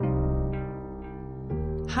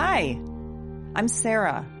Hi, I'm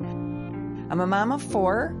Sarah. I'm a mom of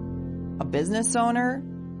 4, a business owner,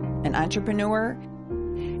 an entrepreneur,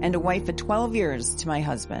 and a wife of 12 years to my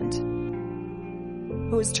husband,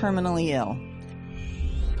 who is terminally ill.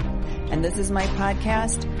 And this is my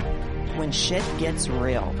podcast, When Shit Gets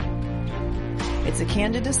Real. It's a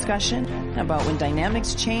candid discussion about when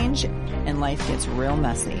dynamics change and life gets real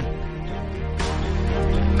messy.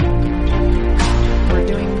 We're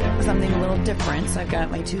doing something a little different. So I've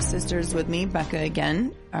got my 2 sisters with me, Becca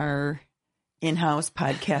again, our in-house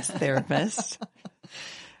podcast therapist.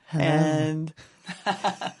 And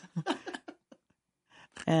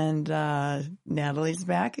Natalie's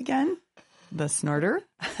back again, the snorter.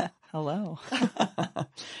 Hello.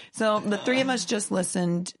 So the 3 of us just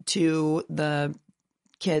listened to the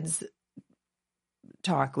kids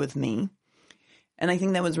talk with me. And I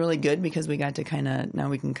think that was really good because we got to now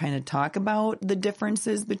we can kind of talk about the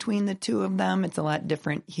differences between the 2 of them. It's a lot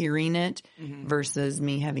different hearing it versus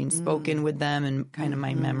me having spoken with them and kind of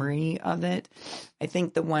my memory of it. I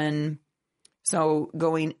think so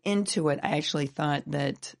going into it, I actually thought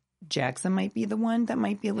that Jackson might be the one that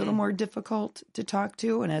might be a little more difficult to talk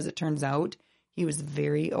to. And as it turns out, he was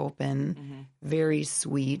very open, very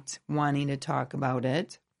sweet, wanting to talk about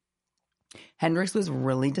it. Hendrix was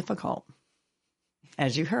really difficult,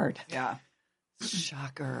 as you heard. Yeah.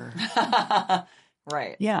 Shocker.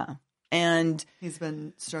 Right. Yeah. And he's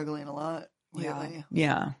been struggling a lot lately.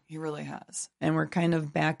 Yeah. He really has. And we're kind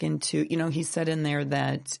of back into, he said in there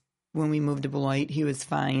that when we moved to Beloit, he was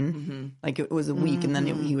fine. Like it was a week and then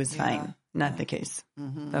he was fine. Not the case.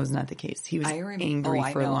 That was not the case. He was angry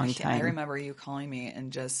for a long time. I remember you calling me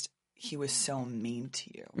and he was so mean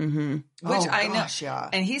to you. Which I know. Yeah.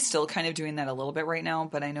 And he's still kind of doing that a little bit right now,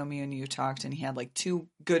 but I know me and you talked and he had like 2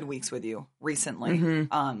 good weeks with you recently.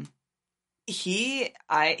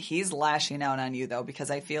 He's lashing out on you though, because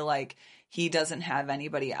I feel like he doesn't have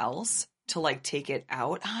anybody else to like take it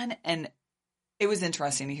out on. And it was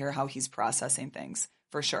interesting to hear how he's processing things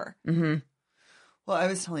for sure. Well, I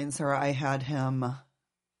was telling Sarah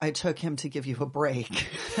I took him to give you a break.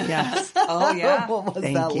 Yes. Oh, yeah. What was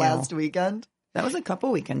Thank that you. last weekend? That was a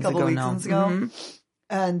couple weekends Couple ago weekends ago.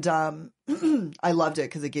 And I loved it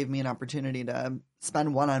because it gave me an opportunity to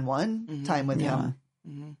spend one-on-one time with him.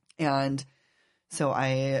 And so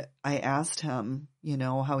I asked him,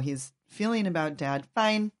 how he's feeling about Dad.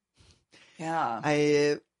 Fine. Yeah.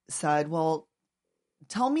 I said, well,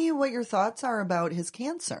 tell me what your thoughts are about his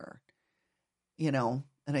cancer,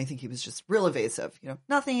 and I think he was just real evasive,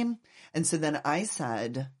 nothing. And so then I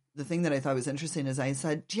said, the thing that I thought was interesting is I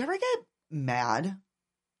said, do you ever get mad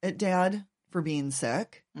at Dad for being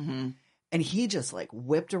sick? And he just like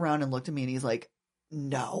whipped around and looked at me and he's like,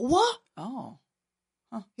 no. Oh.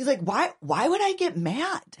 Huh. He's like, why would I get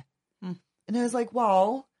mad? And I was like,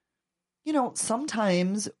 well,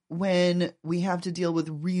 sometimes when we have to deal with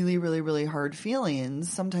really, really, really hard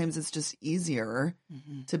feelings, sometimes it's just easier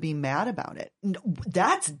to be mad about it. No,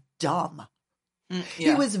 that's dumb.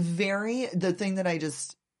 He was the thing that I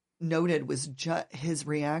just noted was his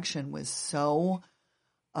reaction was so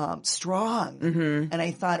strong. And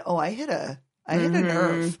I thought, I hit a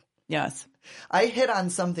nerve. Yes. I hit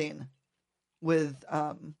on something with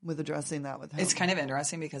addressing that with him. It's kind of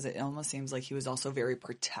interesting because it almost seems like he was also very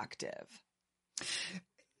protective.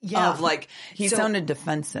 Yeah. Of like He sounded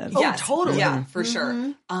defensive. Oh, totally. Yeah, for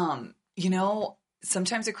sure.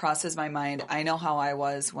 Sometimes it crosses my mind. I know how I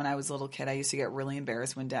was when I was a little kid. I used to get really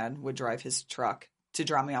embarrassed when Dad would drive his truck to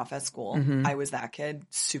drop me off at school. I was that kid,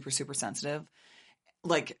 super, super sensitive.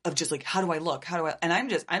 Like, of just like, how do I look? And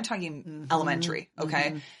I'm talking elementary.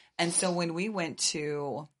 Okay. And so when we went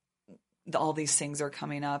to all these things are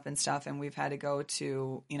coming up and stuff, and we've had to go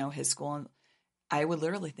to, his school, and I would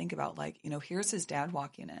literally think about like, here's his dad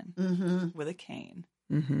walking in with a cane,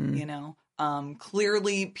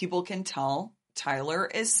 clearly people can tell Tyler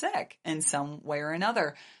is sick in some way or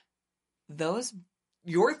another.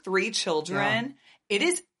 Your 3 children, it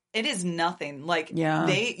is nothing. Like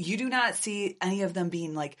you do not see any of them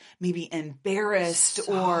being like maybe embarrassed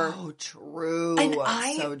so true.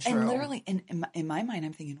 So true. And literally in my mind,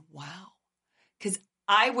 I'm thinking, wow, because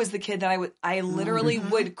I was the kid that I literally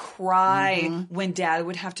would cry when Dad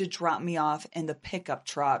would have to drop me off in the pickup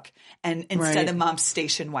truck and instead of Mom's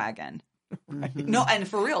station wagon. No, and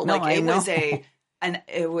for real,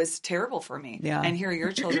 it was terrible for me. Yeah. And here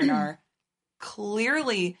your children are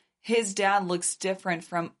clearly. His dad looks different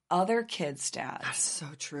from other kids' dads. That's so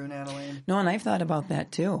true, Natalie. No, and I've thought about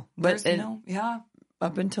that too. But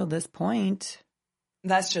up until this point,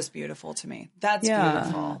 that's just beautiful to me. That's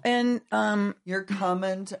beautiful. And your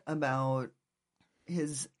comment about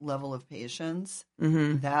his level of patience.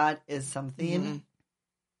 Mm-hmm. That is something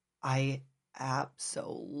I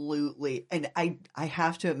absolutely, and I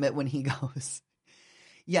have to admit when he goes,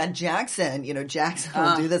 yeah, Jackson, Jackson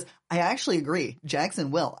will do this. I actually agree.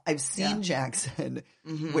 Jackson will. I've seen Jackson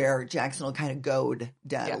where Jackson will kind of goad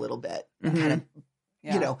Dad a little bit and kind of,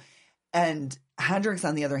 and Hendrix,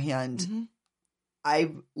 on the other hand,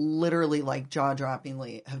 I literally, like,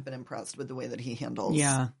 jaw-droppingly have been impressed with the way that he handles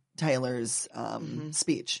Tyler's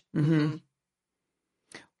speech. Mm-hmm.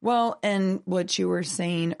 Well, and what you were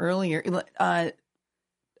saying earlier, I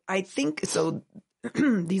think, so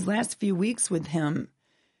these last few weeks with him,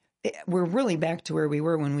 we're really back to where we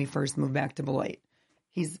were when we first moved back to Beloit.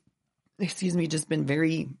 He's, just been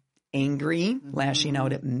very angry, lashing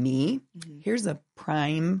out at me. Here's a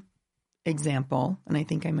prime example, and I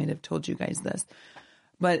think I might have told you guys this,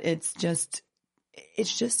 but it's just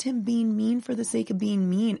him being mean for the sake of being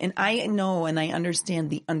mean. And I know and I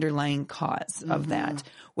understand the underlying cause of that.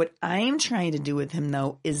 What I'm trying to do with him,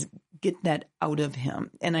 though, is get that out of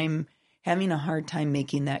him. And I'm having a hard time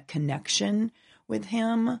making that connection with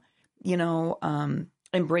him, and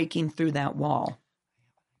breaking through that wall.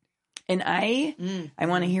 And I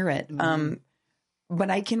want to hear it. But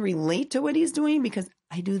I can relate to what he's doing because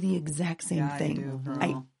I do the exact same thing.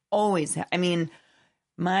 I always have. I mean,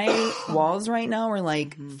 my walls right now are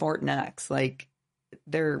like Fort Knox. Like,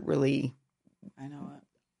 they're really, I know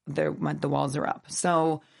it. The walls are up.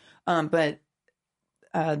 So, so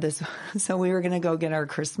we were going to go get our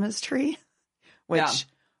Christmas tree, which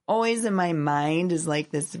always in my mind is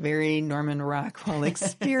like this very Norman Rockwell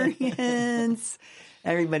experience.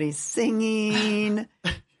 Everybody's singing.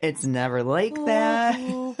 It's never like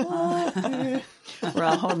that. We're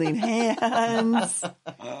all holding hands.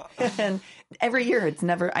 And every year it's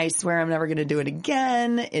never, I swear I'm never going to do it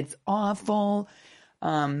again. It's awful.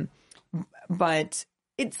 But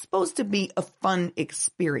it's supposed to be a fun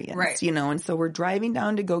experience, right? And so we're driving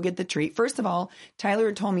down to go get the tree. First of all, Tyler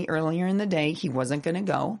had told me earlier in the day he wasn't going to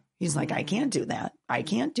go. He's like, I can't do that. I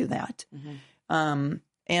can't do that. And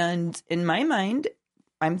in my mind,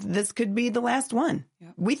 this could be the last one.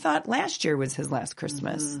 Yep. We thought last year was his last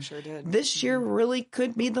Christmas. Sure did. This year really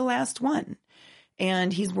could be the last one.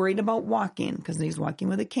 And he's worried about walking because he's walking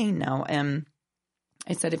with a cane now. And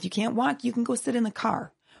I said, if you can't walk, you can go sit in the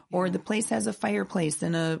car. Or the place has a fireplace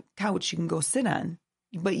and a couch you can go sit on.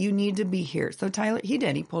 But you need to be here. So Tyler, he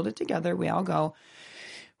did. He pulled it together. We all go.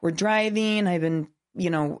 We're driving. I've been,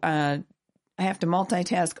 I have to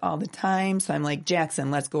multitask all the time. So I'm like,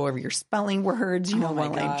 Jackson, let's go over your spelling words, while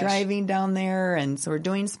I'm driving down there. And so we're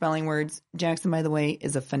doing spelling words. Jackson, by the way,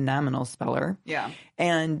 is a phenomenal speller. Yeah.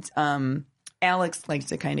 And Alex likes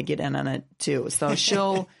to kind of get in on it too.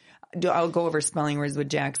 So I'll go over spelling words with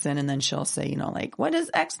Jackson and then she'll say, like, what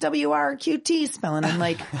does XWRQT spell? And I'm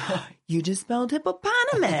like, you just spelled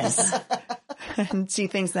hippopotamus. And she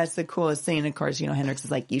thinks that's the coolest thing. Of course, Hendrix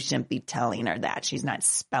is like, you shouldn't be telling her that. She's not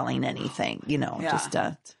spelling anything, just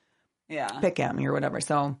to pick at me or whatever.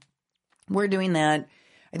 So we're doing that.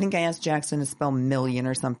 I think I asked Jackson to spell million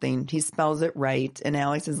or something. He spells it right. And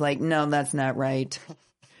Alex is like, no, that's not right.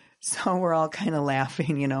 So we're all kind of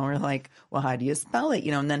laughing, we're like, well, how do you spell it?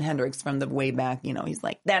 And then Hendrix from the way back, he's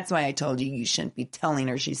like, that's why I told you shouldn't be telling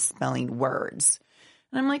her she's spelling words.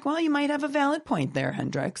 And I'm like, well, you might have a valid point there,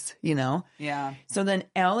 Hendrix, Yeah. So then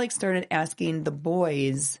Alex started asking the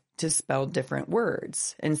boys to spell different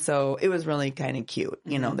words. And so it was really kind of cute.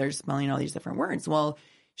 They're spelling all these different words. Well,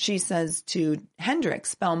 she says to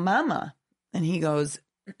Hendrix, spell mama. And he goes,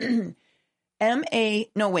 Garbage.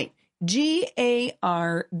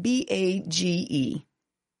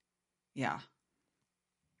 Yeah.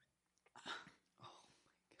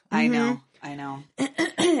 I know.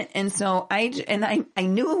 And so I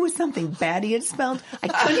knew it was something bad he had spelled. I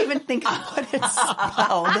couldn't even think of what it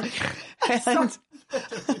spelled.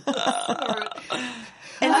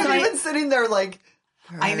 And I'm even sitting there like,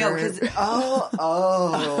 I know, because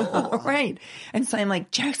right. And so I'm like,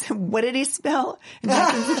 Jackson, what did he spell? And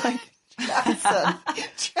Jackson's like,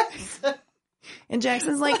 Jackson. And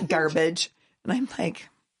Jackson's like, garbage. And I'm like,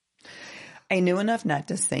 I knew enough not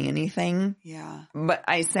to say anything. Yeah. But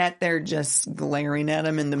I sat there just glaring at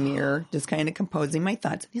him in the mirror, just kind of composing my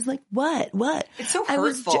thoughts. And he's like, what? It's so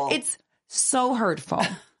hurtful. It's so hurtful.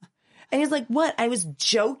 And he's like, what? I was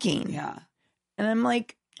joking. Yeah. And I'm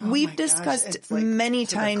like, we've discussed many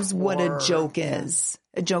times what a joke is.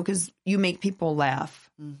 A joke is you make people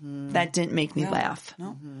laugh. That didn't make me laugh.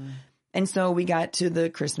 No. And so we got to the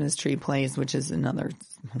Christmas tree place, which is another,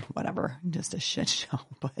 whatever, just a shit show.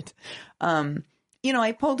 But,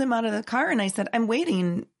 I pulled him out of the car and I said, I'm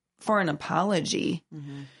waiting for an apology.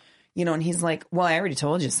 and he's like, well, I already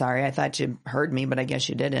told you, sorry. I thought you heard me, but I guess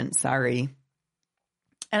you didn't. Sorry.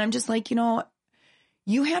 And I'm just like,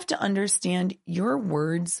 you have to understand your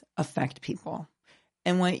words affect people.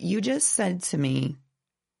 And what you just said to me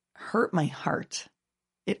hurt my heart.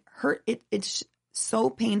 It hurt. It's so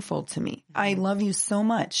painful to me. I love you so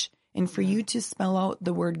much. And for you to spell out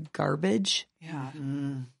the word garbage,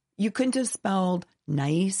 you couldn't have spelled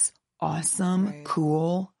nice, awesome,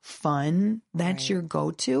 cool, fun. That's your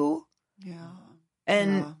go-to. Yeah.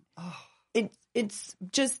 And it's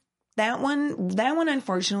just that one,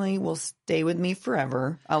 unfortunately, will stay with me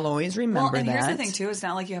forever. I'll always remember and that. Here's the thing, too. It's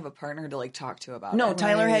not like you have a partner to, talk to about it. No,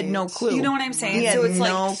 Tyler had no clue. You know what I'm saying? He had so it's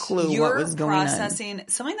no clue what was going on. You're processing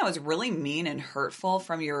something that was really mean and hurtful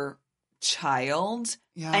from your child.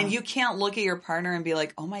 Yeah. And you can't look at your partner and be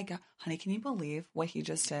like, oh, my God, honey, can you believe what he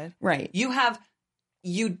just did? Right.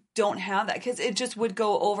 You don't have that because it just would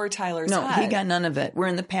go over Tyler's head. No, he got none of it. We're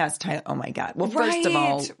in the past. Oh my God. Well, first of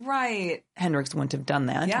all, Hendrix wouldn't have done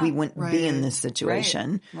that. Yeah. We wouldn't be in this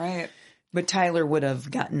situation. Right. But Tyler would have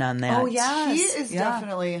gotten on that. Oh, yes. He is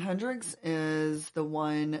definitely, Hendrix is the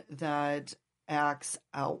one that acts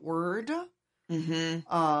outward. Mm-hmm.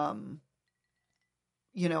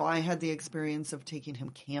 I had the experience of taking him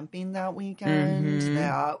camping that weekend. Mm-hmm.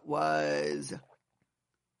 That was...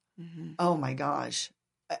 Oh my gosh.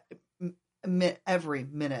 Every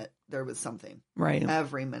minute there was something. Right.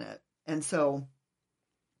 Every minute. And so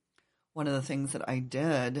one of the things that I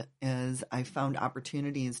did is I found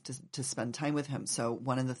opportunities to spend time with him. So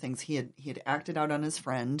one of the things he had acted out on his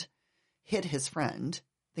friend, hit his friend,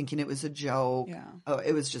 thinking it was a joke. Yeah. Oh,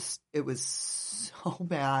 it was so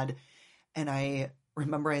bad. And I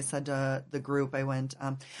remember I said to the group, I went,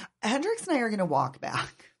 Hendrix and I are going to walk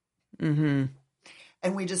back. Mm-hmm.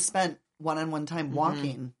 And we just spent one-on-one time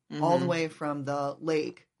walking all the way from the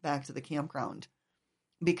lake back to the campground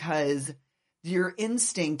because your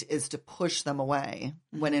instinct is to push them away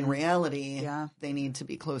when in reality they need to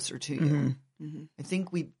be closer to you. Mm-hmm. I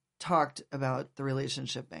think we talked about the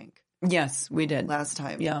relationship bank. Yes, we did. Last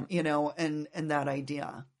time. Yeah. And that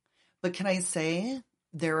idea. But can I say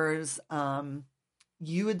there's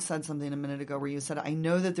you had said something a minute ago where you said, I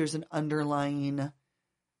know that there's an underlying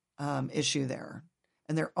issue there.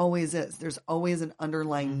 And there always is. There's always an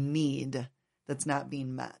underlying need that's not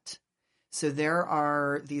being met. So there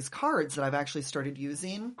are these cards that I've actually started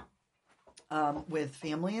using with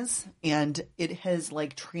families, and it has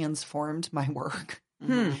transformed my work.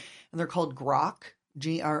 And they're called Grok,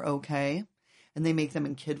 Grok, and they make them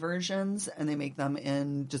in kid versions and they make them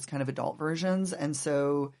in just kind of adult versions. And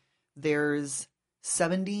so there's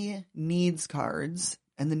 70 needs cards,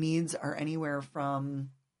 and the needs are anywhere from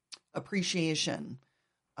appreciation,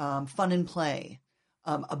 fun and play,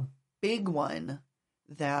 a big one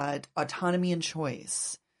that autonomy and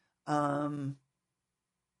choice.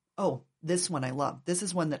 This one I love. This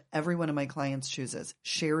is one that every one of my clients chooses.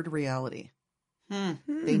 Shared reality.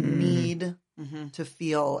 They need to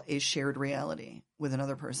feel a shared reality with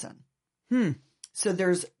another person. So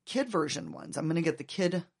there's kid version ones. I'm going to get the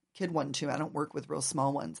kid one too. I don't work with real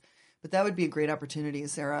small ones, but that would be a great opportunity,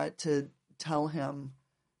 Sarah, to tell him,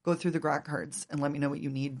 go through the Grok cards and let me know what you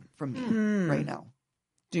need from me right now.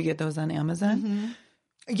 Do you get those on Amazon?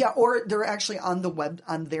 Yeah, or they're actually on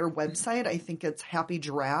their website. I think it's Happy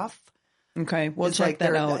Giraffe. Okay, we'll check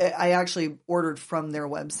that out. I actually ordered from their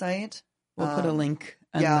website. We'll put a link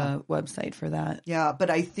on the website for that. Yeah, but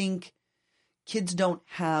I think kids don't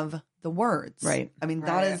have the words. Right. I mean,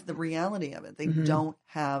 that is the reality of it. They don't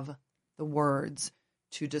have the words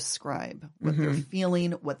to describe what they're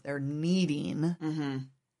feeling, what they're needing.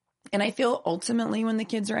 And I feel ultimately when the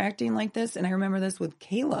kids are acting like this, and I remember this with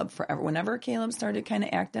Caleb forever, whenever Caleb started kind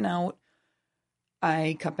of acting out,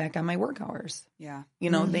 I cut back on my work hours. Yeah.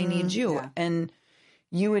 They need you. Yeah. And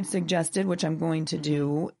you had suggested, which I'm going to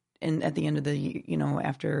do, and at the end of the,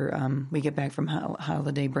 after we get back from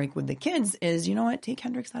holiday break with the kids, is, you know what, take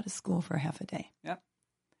Hendrix out of school for half a day. Yep.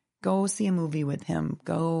 Go see a movie with him.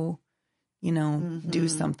 Go, do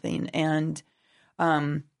something. And,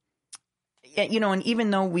 and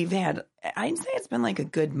even though we've had, I'd say it's been like a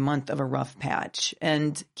good month of a rough patch.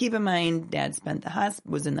 And keep in mind, Dad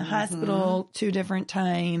was in the hospital 2 different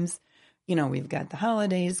times. We've got the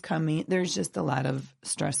holidays coming. There's just a lot of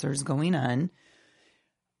stressors going on.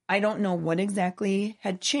 I don't know what exactly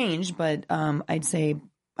had changed, but I'd say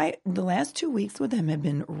the last 2 weeks with him have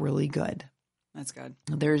been really good. That's good.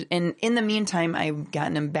 And in the meantime, I've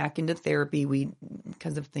gotten him back into therapy.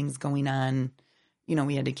 Because of things going on,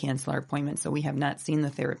 we had to cancel our appointment, so we have not seen the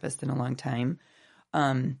therapist in a long time.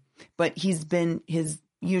 But he's been his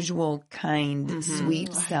usual kind,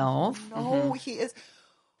 sweet self. No, he is.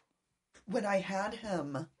 when I had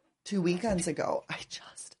him 2 weekends ago, I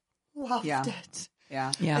just loved it.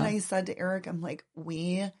 Yeah. And I said to Eric, I'm like,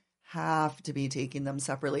 we have to be taking them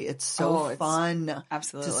separately. It's so fun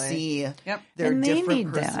absolutely to see Yep. their And they different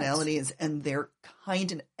need that. personalities and their kind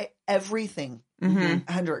and everything. Mhm.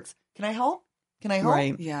 Hendrix, can I help? Can I help?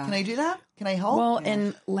 Right. Yeah. Can I do that? Can I help? Well, Yeah.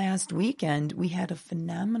 and last weekend we had a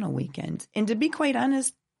phenomenal weekend. And to be quite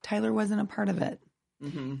honest, Tyler wasn't a part of it.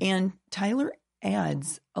 Mm-hmm. And Tyler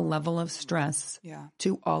adds a level of stress Yeah.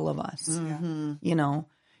 to all of us. Mhm. You know,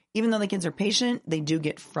 even though the kids are patient, they do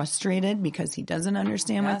get frustrated because he doesn't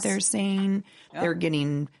understand what Yes. they're saying. Yep. They're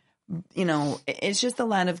getting, you know, it's just a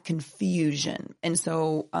lot of confusion. And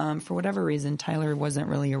so, for whatever reason, Tyler wasn't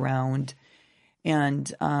really around.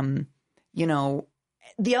 And, you know,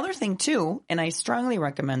 the other thing too, and I strongly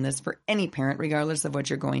recommend this for any parent, regardless of what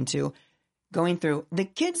you're going through, the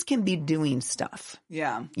kids can be doing stuff.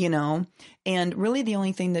 Yeah. You know, and really the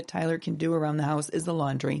only thing that Tyler can do around the house is the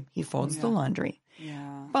laundry. He folds the laundry.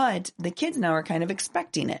 Yeah. But the kids now are kind of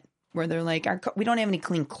expecting it, where they're like, we don't have any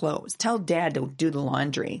clean clothes. Tell Dad to do the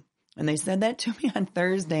laundry. And they said that to me on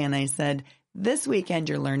Thursday. And I said, this weekend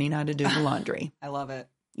you're learning how to do the laundry, I love it.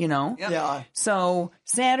 you know? Yep. Yeah. So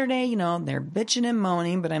Saturday, you know, they're bitching and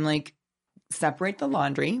moaning, but I'm like, separate the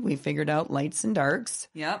laundry. We figured out lights and darks.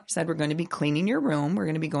 Yep. Said we're going to be cleaning your room. We're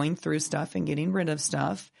going to be going through stuff and getting rid of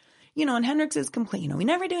stuff. You know, and Hendrix is complaining, you know, we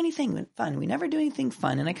never do anything fun. We never do anything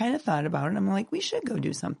fun. And I kind of thought about it. I'm like, we should go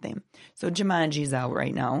do something. So Jumanji's out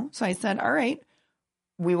right now. So I said, all right,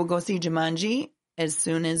 we will go see Jumanji as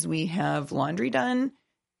soon as we have laundry done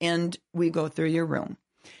and we go through your room.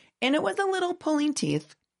 And it was a little pulling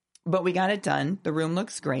teeth, but we got it done. The room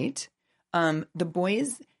looks great. The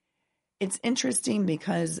boys, it's interesting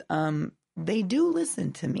because they do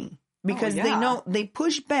listen to me because they know they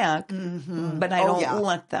push back, but I don't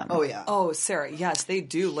let them. Oh, yeah. Oh, Sarah, yes, they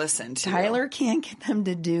do listen to Tyler can't get them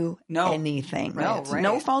to do anything. No, right.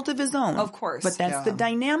 No fault of his own. Of course. But that's the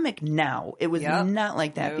dynamic now. It was not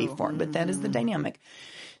like that No. before, but that is the dynamic.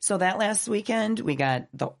 So that last weekend, we got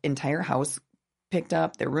the entire house picked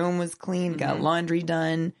up. Their room was clean, got laundry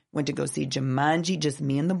done, went to go see Jumanji, just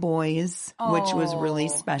me and the boys, which was really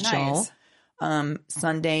special. Nice.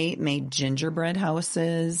 Sunday made gingerbread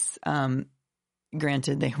houses.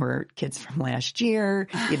 Granted, they were kids from last year.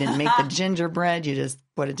 You didn't make the gingerbread. You just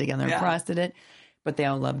put it together and frosted it. But they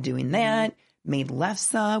all loved doing that. Made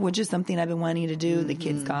lefse, which is something I've been wanting to do. The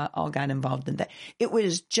kids all got involved in that. It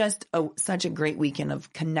was just such a great weekend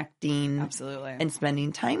of connecting Absolutely. and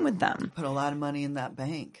spending time with them. Put a lot of money in that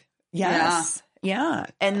bank. Yes. Yeah.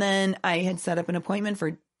 And then I had set up an appointment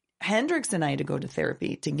for Hendrix and I to go to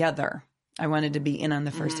therapy together. I wanted to be in on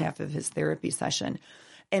the first half of his therapy session.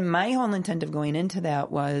 And my whole intent of going into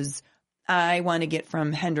that was I want to get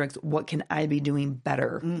from Hendrix, what can I be doing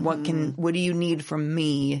better? What do you need from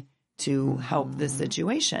me to help this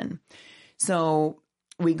situation? So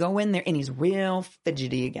we go in there and he's real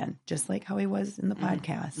fidgety again, just like how he was in the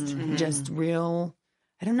podcast. Just real,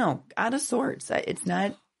 I don't know, out of sorts. It's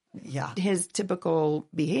not his typical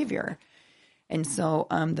behavior. And so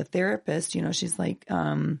the therapist, you know, she's like,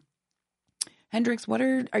 Hendrix,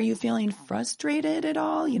 are you feeling frustrated at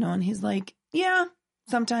all? You know, and he's like, yeah,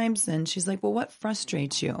 sometimes. And she's like, well, what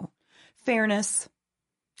frustrates you? Fairness.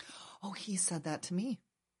 Oh, he said that to me.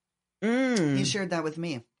 Mm. He shared that with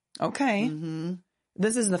me. Okay. Mm-hmm.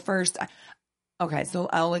 This is the first. Okay. So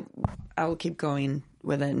I'll keep going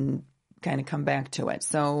with it and kind of come back to it.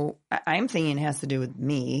 So I'm thinking it has to do with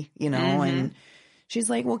me, you know, and she's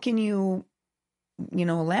like, well, can you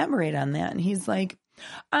elaborate on that? And he's like,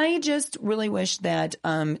 I just really wish that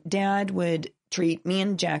Dad would treat me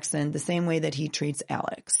and Jackson the same way that he treats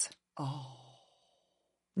Alex. Oh.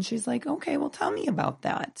 And she's like, okay, well, tell me about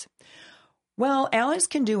that. Well, Alex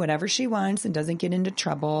can do whatever she wants and doesn't get into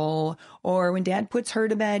trouble. Or when Dad puts her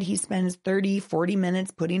to bed, he spends 30, 40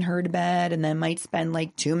 minutes putting her to bed and then might spend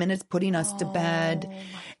like 2 minutes putting us to bed.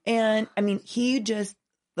 And I mean,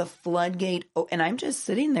 the floodgate. Oh, and I'm just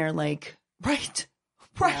sitting there like, right.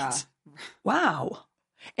 Yeah. Wow.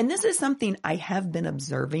 And this is something I have been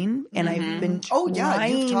observing and I've been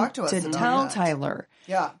trying you've talked to us about tell that. Tyler.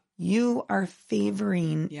 Yeah. You are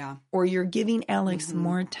favoring or you're giving Alex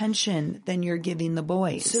more attention than you're giving the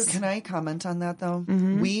boys. So can I comment on that though?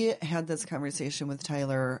 We had this conversation with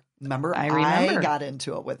Tyler. Remember? I remember. I got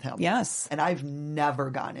into it with him. Yes. And I've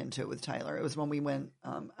never gotten into it with Tyler. It was when we went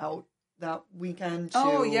out that weekend to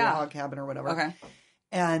Hog Cabin or whatever. Okay.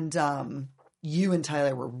 And you and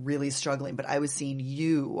Tyler were really struggling, but I was seeing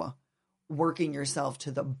you working yourself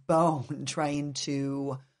to the bone trying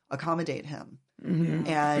to accommodate him.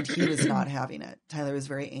 And he was not having it. Tyler was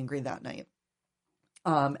very angry that night.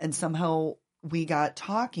 And somehow we got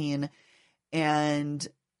talking, and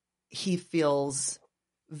he feels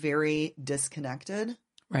very disconnected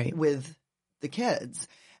Right. with the kids.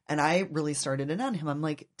 And I really started it on him. I'm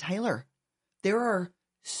like, Tyler, there are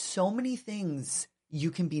so many things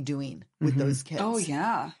you can be doing with those kids. Oh,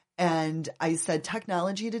 yeah. And I said,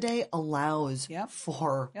 technology today allows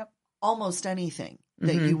for almost anything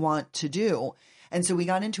that you want to do. And so we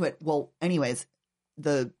got into it. Well, anyways,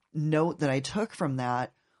 the note that I took from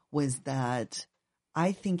that was that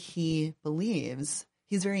I think he believes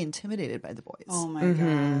he's very intimidated by the boys. Oh my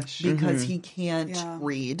gosh. Because he can't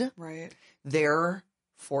read. Right. They're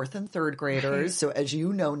 4th and 3rd graders. Right. So as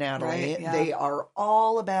you know, Natalie, Right, they are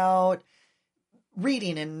all about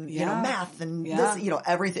reading and you know, math and this, you know,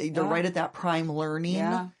 everything. They're right at that prime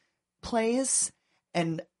learning place.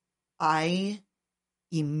 And he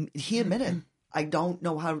admitted, I don't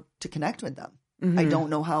know how to connect with them. I don't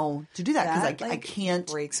know how to do that because I can't.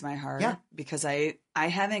 Breaks my heart because I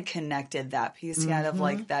haven't connected that piece yet of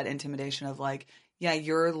like that intimidation of like, yeah,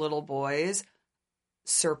 your little boys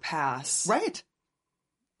surpass. Right.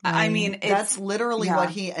 I mean, that's literally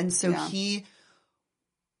what and so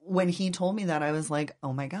when he told me that, I was like,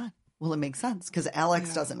 oh my God, well, it makes sense because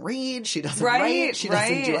Alex doesn't read. She doesn't write. She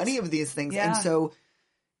doesn't do any of these things. And so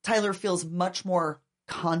Tyler feels much more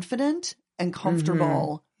confident and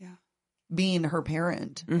comfortable being her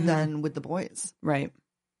parent than with the boys. Right.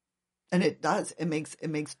 And it does. It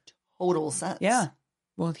makes total sense. Yeah.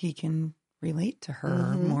 Well, he can relate to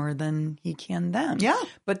her more than he can them. Yeah.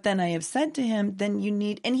 But then I have said to him, then you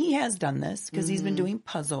need, and he has done this because he's been doing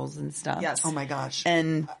puzzles and stuff. Yes. Oh my gosh.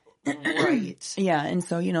 And right. Yeah. And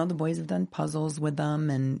so, you know, the boys have done puzzles with them.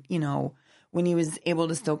 And, you know, when he was able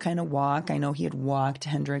to still kind of walk, I know he had walked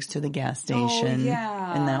Hendrix to the gas station. Oh,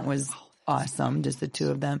 yeah. And that was awesome. Just the two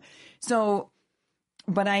of them. So,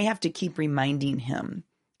 but I have to keep reminding him,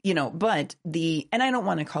 you know, but and I don't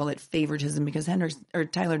want to call it favoritism because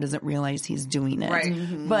Tyler doesn't realize he's doing it. Right.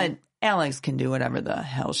 But Alex can do whatever the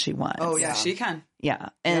hell she wants. Oh, Yeah, she can. Yeah.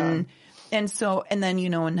 And so, and then, you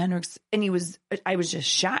know, and Hendrix, and I was just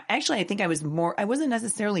shocked. Actually, I think I wasn't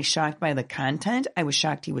necessarily shocked by the content. I was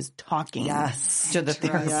shocked he was talking to the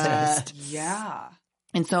therapist. Yeah.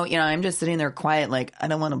 And so, you know, I'm just sitting there quiet, like, I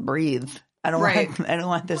don't want to breathe. I don't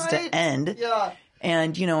want this to end. Yeah.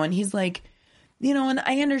 And, you know, and he's like, you know, and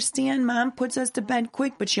I understand Mom puts us to bed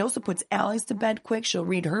quick, but she also puts Alex to bed quick. She'll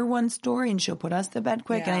read her one story and she'll put us to bed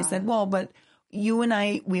quick. Yeah. And I said, well, but you and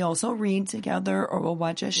I, we also read together or we'll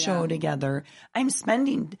watch a show together. I'm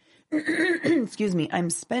spending, I'm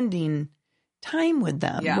spending time with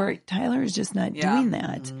them where Tyler is just not doing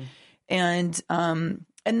that. And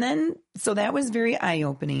then, so that was very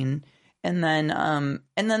eye-opening. And then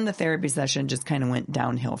the therapy session just kind of went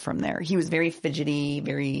downhill from there. He was very fidgety,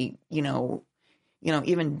 very, you know,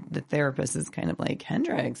 even the therapist is kind of like,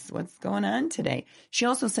 Hendrix, what's going on today? She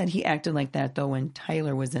also said he acted like that though when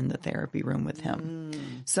Tyler was in the therapy room with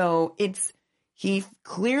him. So he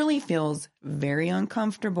clearly feels very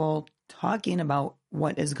uncomfortable talking about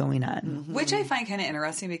what is going on. Which I find kind of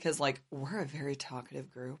interesting because like we're a very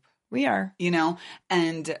talkative group. We are. You know,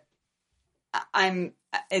 and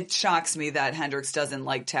it shocks me that Hendrix doesn't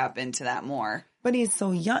like tap into that more. But he's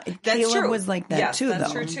so young. That's Caleb true. was like that too,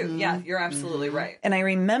 that's though. true too. Yeah, you're absolutely right. And I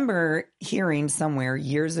remember hearing somewhere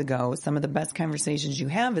years ago, some of the best conversations you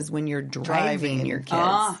have is when you're driving your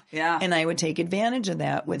kids. Yeah. And I would take advantage of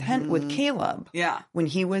that with Caleb. Yeah. When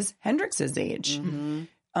he was Hendrix's age.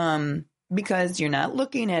 Because you're not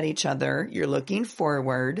looking at each other, you're looking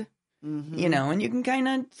forward. You know, and you can kind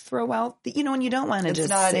of throw out and you don't want to just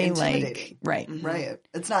say like, right.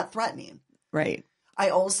 It's not threatening. Right. I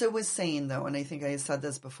also was saying, though, and I think I said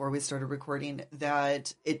this before we started recording,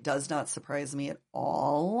 that it does not surprise me at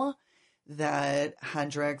all that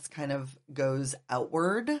Hendrix kind of goes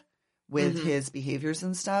outward with his behaviors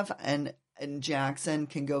and stuff, and Jackson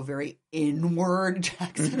can go very inward.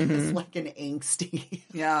 Jackson is like an angsty.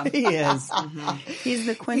 Yeah. He is. He's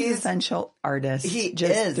the quintessential artist. He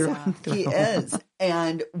just is. He is.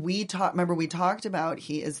 And we talked about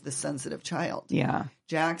he is the sensitive child. Yeah.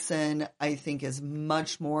 Jackson, I think, is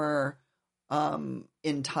much more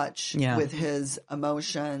in touch with his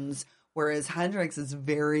emotions, whereas Hendrix is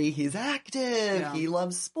he's active. Yeah. He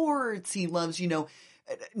loves sports. He loves,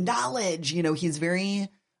 knowledge. He's very,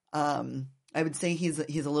 I would say he's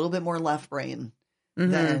a little bit more left brain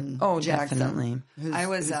than Jackson. Definitely.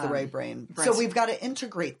 Who's the right brain. So we've got to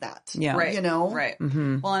integrate that. Yeah. Right. Right.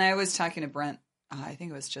 Well, and I was talking to Brent, I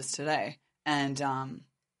think it was just today, and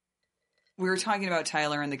we were talking about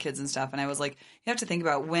Tyler and the kids and stuff, and I was like, you have to think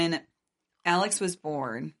about when Alex was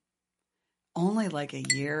born, only like a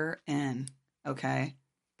year in, okay,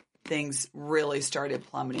 things really started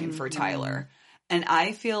plummeting for Tyler. And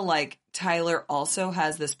I feel like Tyler also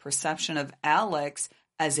has this perception of Alex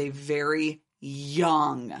as a very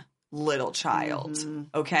young little child.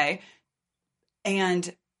 Okay.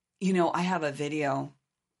 And, you know, I have a video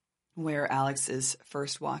where Alex is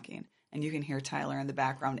first walking and you can hear Tyler in the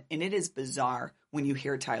background. And it is bizarre when you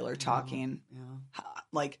hear Tyler talking,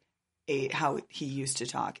 like how he used to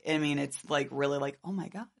talk. I mean, it's like really like, oh my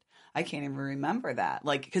God, I can't even remember that.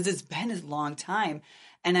 Like, because it's been a long time.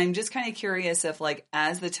 And I'm just kind of curious if, like,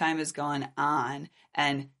 as the time has gone on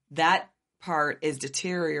and that part is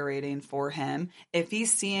deteriorating for him, if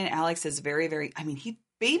he's seeing Alex as very, very, I mean, he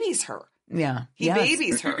babies her. Yeah. He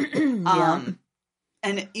babies her.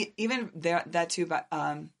 And even that too,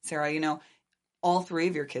 Sarah, you know, all three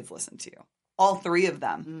of your kids listen to you. All three of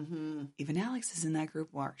them. Even Alex is in that group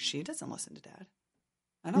where she doesn't listen to Dad.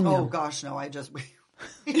 I don't know. Oh, gosh, no. We just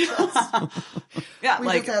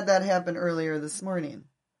had that happen earlier this morning.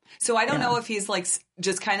 So I don't know if he's like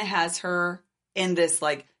just kind of has her in this,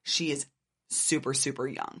 like, she is super, super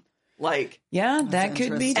young. Like, yeah, that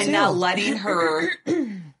could be too. And not letting her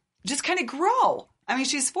just kind of grow. I mean,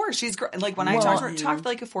 she's 4. She's like, when I talk to her, talk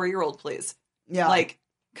like a 4-year-old, please. Yeah. Like,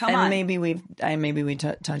 come on. Maybe we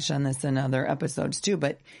touched on this in other episodes too,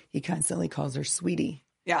 but he constantly calls her sweetie.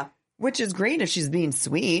 Yeah. Which is great if she's being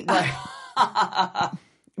sweet.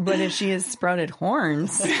 But if she has sprouted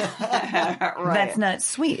horns, that's not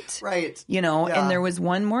sweet. Right. You know, and there was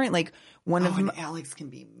one more, like one of my, Alex can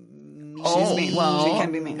be mean. Oh, mean. well, she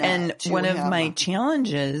can be mean. And one of my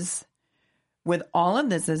challenges with all of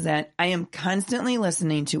this is that I am constantly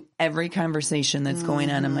listening to every conversation that's going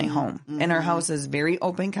on in my home. And our house is very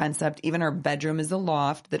open concept. Even our bedroom is a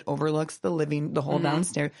loft that overlooks the whole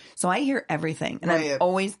downstairs. So I hear everything. And I'm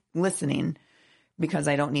always listening because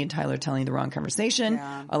I don't need Tyler telling the wrong conversation.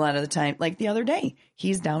 Yeah. A lot of the time, like the other day,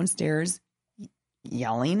 he's downstairs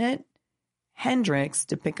yelling at Hendrix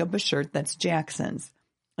to pick up a shirt that's Jackson's.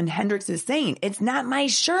 And Hendrix is saying, it's not my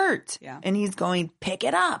shirt. Yeah. And he's going, pick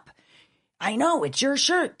it up. I know, it's your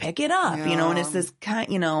shirt. Pick it up. Yeah. You know, and it's this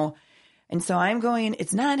kind, you know. And so I'm going,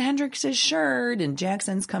 it's not Hendrix's shirt. And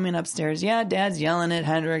Jackson's coming upstairs. Yeah, Dad's yelling at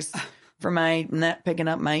Hendrix for not picking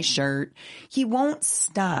up my shirt. He won't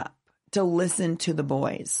stop to listen to the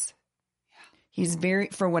boys. He's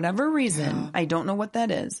for whatever reason, I don't know what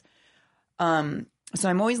that is. So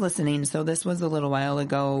I'm always listening. So this was a little while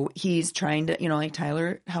ago. He's trying to, you know, like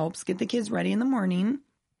Tyler helps get the kids ready in the morning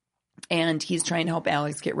and he's trying to help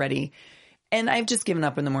Alex get ready. And I've just given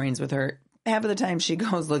up in the mornings with her. Half of the time she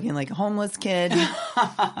goes looking like a homeless kid.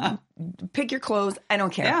 Pick your clothes. I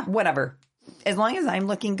don't care. Yeah. Whatever. As long as I'm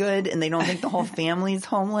looking good and they don't think the whole family's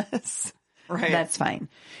homeless. Right. That's fine.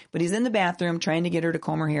 But he's in the bathroom trying to get her to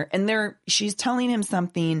comb her hair. And she's telling him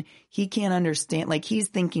something he can't understand. Like he's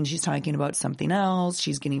thinking she's talking about something else.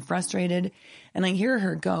 She's getting frustrated. And I hear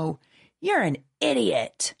her go, "You're an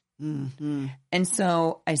idiot." Mm-hmm. And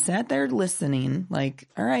so I sat there listening like,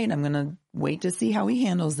 all right, I'm going to wait to see how he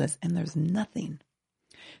handles this. And there's nothing.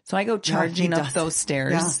 So I go charging up those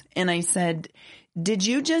stairs and I said, did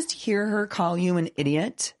you just hear her call you an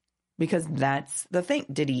idiot? Because that's the thing.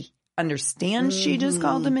 Did he understand she just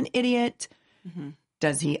called him an idiot?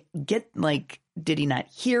 Does he get did he not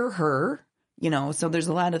hear her? You know, so there's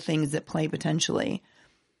a lot of things that play potentially.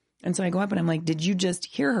 And so I go up and I'm like, did you just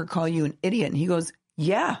hear her call you an idiot? And he goes,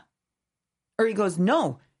 yeah. Or he goes,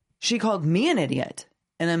 no, she called me an idiot.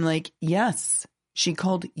 And I'm like, yes, she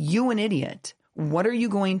called you an idiot. What are you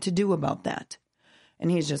going to do about that?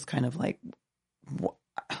 And he's just kind of like,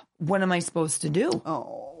 what am I supposed to do?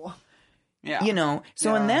 Oh, yeah. You know,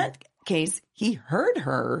 so in that case, he heard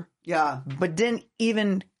her. Yeah. But didn't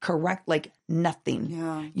even correct, nothing.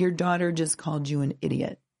 Yeah. Your daughter just called you an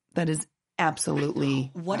idiot. That is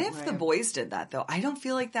absolutely. What if the boys did that, though? I don't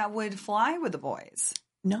feel like that would fly with the boys.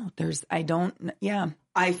 No,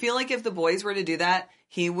 I feel like if the boys were to do that,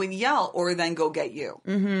 he would yell or then go get you.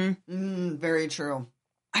 Very true.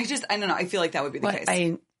 I don't know. I feel like that would be the case.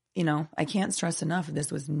 I can't stress enough.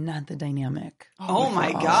 This was not the dynamic. Oh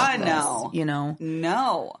my God, no. You know?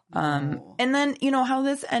 No. And then, how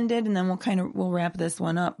this ended, and then we'll wrap this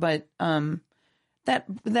one up. But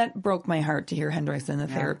that broke my heart to hear Hendrix in the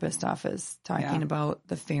therapist office talking about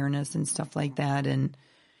the fairness and stuff like that. And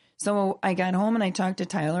so I got home and I talked to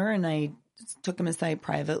Tyler and I took him aside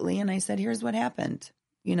privately and I said, here's what happened.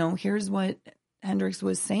 Here's what Hendrix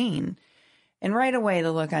was saying. And right away,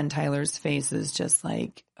 the look on Tyler's face is just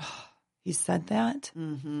like, oh, he said that?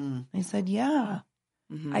 Mm-hmm. I said, yeah.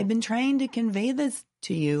 Mm-hmm. I've been trying to convey this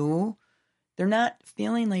to you. They're not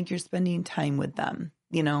feeling like you're spending time with them,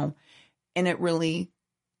 And it really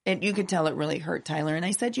you could tell it really hurt Tyler. And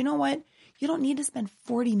I said, you know what? You don't need to spend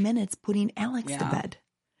 40 minutes putting Alex to bed.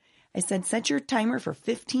 I said, set your timer for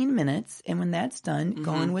 15 minutes. And when that's done,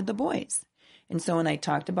 go in with the boys. And so when I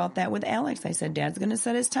talked about that with Alex, I said, Dad's going to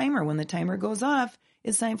set his timer. When the timer goes off,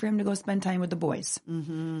 it's time for him to go spend time with the boys.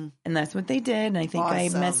 Mm-hmm. And that's what they did. And I think I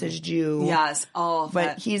messaged you. Yes. Oh,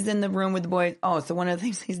 but he's in the room with the boys. Oh, so one of the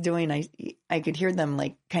things he's doing, I could hear them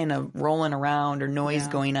like kind of rolling around or noise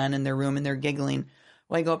going on in their room and they're giggling.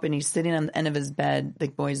 Well, I go up and he's sitting on the end of his bed, the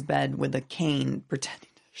boy's bed, with a cane pretending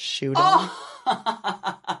to shoot him.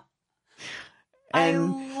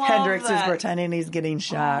 And Hendrix is pretending he's getting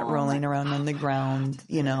shot, rolling around on the ground,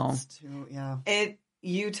 you know.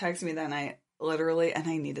 You texted me that night, literally, and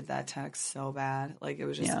I needed that text so bad. Like, it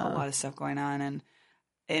was just a lot of stuff going on, and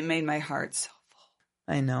it made my heart so full.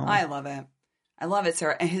 I know. I love it. I love it,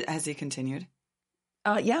 Sarah. Has he continued?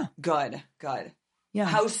 Yeah. Good. Yeah.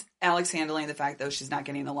 How's Alex handling the fact, though, she's not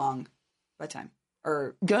getting along bedtime?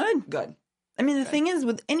 Or Good. I mean, the thing is,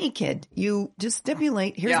 with any kid, you just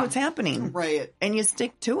stipulate, here's what's happening. Right. And you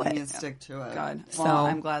stick to it. Good. Well,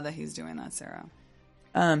 I'm glad that he's doing that, Sarah.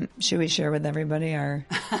 Should we share with everybody our...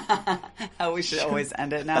 we should always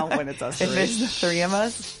end it now when it's us if it's the three of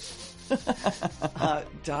us?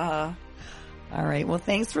 Duh. All right. Well,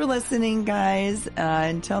 thanks for listening, guys.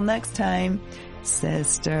 Until next time,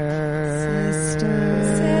 sisters.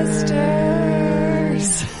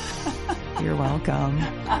 You're welcome.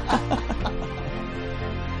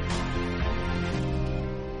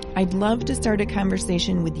 I'd love to start a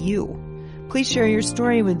conversation with you. Please share your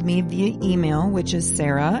story with me via email, which is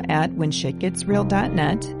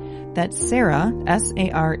sarah@whenshitgetsreal.net. That's Sarah,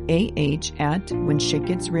 SARAH,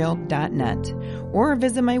 @whenshitgetsreal.net. Or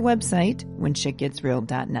visit my website,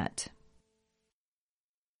 whenshitgetsreal.net.